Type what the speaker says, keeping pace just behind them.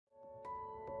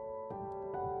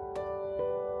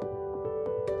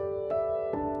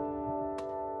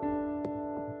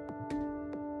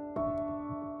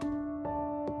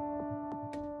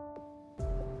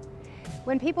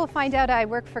When people find out I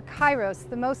work for KAIROS,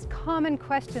 the most common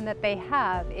question that they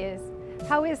have is,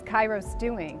 how is KAIROS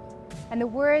doing? And the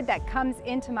word that comes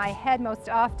into my head most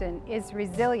often is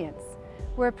resilience.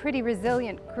 We're a pretty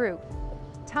resilient group.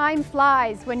 Time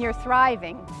flies when you're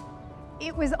thriving.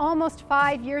 It was almost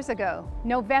 5 years ago,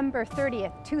 November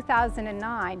 30th,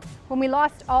 2009, when we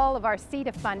lost all of our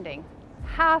CETA funding.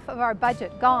 Half of our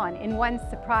budget gone in one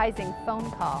surprising phone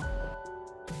call.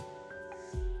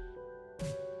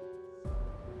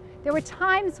 There were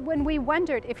times when we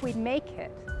wondered if we'd make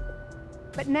it.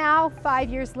 But now, 5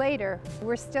 years later,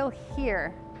 we're still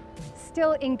here,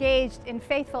 still engaged in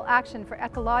faithful action for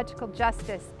ecological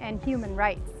justice and human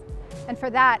rights. And for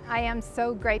that, I am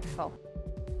so grateful.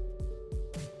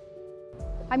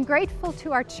 I'm grateful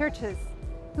to our churches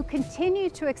who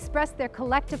continue to express their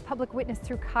collective public witness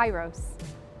through KAIROS.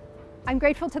 I'm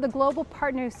grateful to the global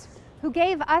partners who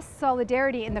gave us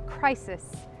solidarity in the crisis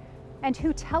and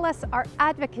who tell us our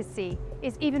advocacy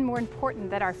is even more important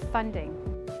than our funding.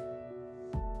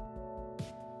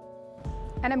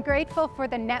 And I'm grateful for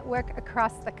the network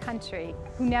across the country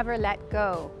who never let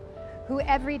go, who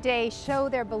every day show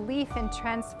their belief in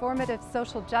transformative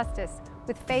social justice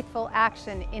with faithful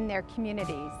action in their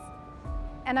communities.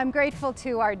 And I'm grateful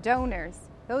to our donors,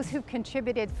 those who've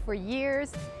contributed for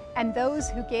years and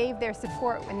those who gave their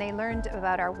support when they learned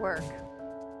about our work.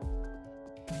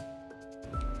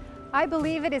 I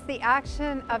believe it is the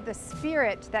action of the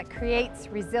Spirit that creates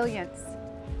resilience.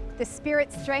 The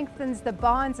Spirit strengthens the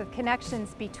bonds of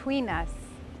connections between us,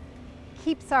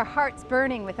 keeps our hearts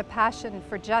burning with a passion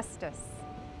for justice,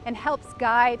 and helps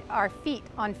guide our feet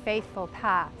on faithful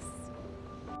paths.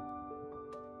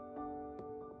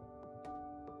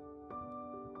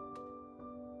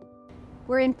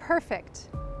 We're imperfect.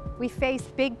 We face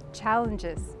big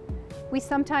challenges. We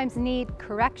sometimes need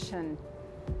correction.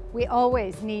 We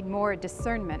always need more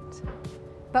discernment.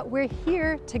 But we're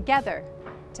here together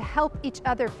to help each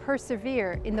other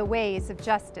persevere in the ways of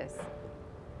justice.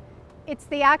 It's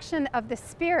the action of the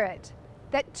Spirit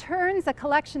that turns a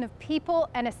collection of people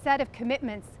and a set of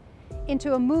commitments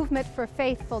into a movement for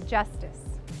faithful justice.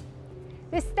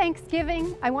 This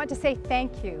Thanksgiving, I want to say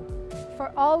thank you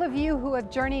for all of you who have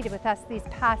journeyed with us these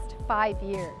past 5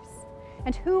 years,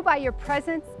 and who by your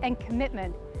presence and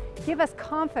commitment give us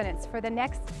confidence for the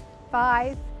next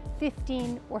 5,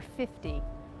 15, or 50.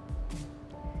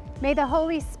 May the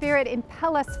Holy Spirit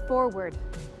impel us forward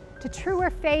to truer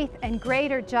faith and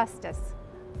greater justice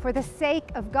for the sake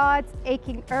of God's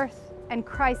aching earth and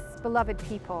Christ's beloved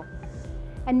people.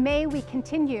 And may we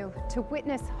continue to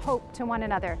witness hope to one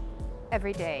another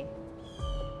every day.